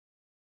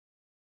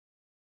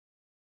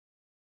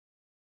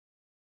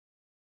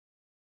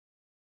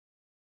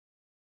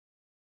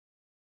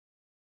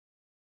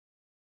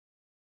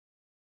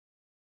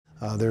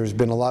There's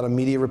been a lot of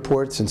media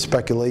reports and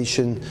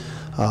speculation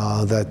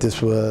that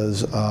this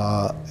was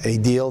a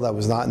deal that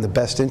was not in the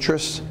best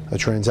interest, a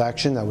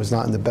transaction that was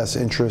not in the best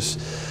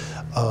interest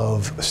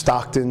of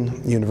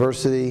Stockton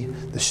University,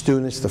 the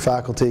students, the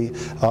faculty,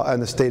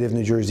 and the state of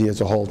New Jersey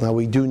as a whole. Now,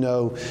 we do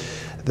know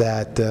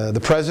that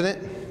the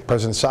President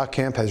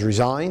Stockamp, has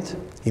resigned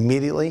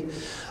immediately.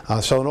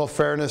 So in all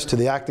fairness to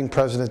the acting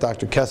president,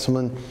 Dr.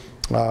 Kesselman,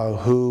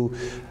 who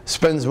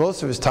spends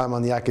most of his time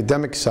on the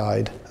academic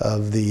side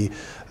of the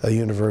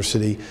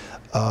university,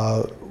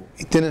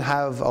 he didn't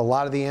have a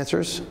lot of the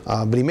answers,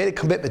 but he made a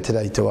commitment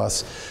today to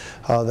us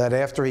that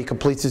after he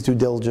completes his due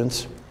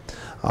diligence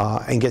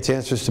and gets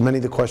answers to many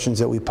of the questions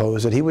that we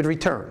pose, that he would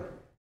return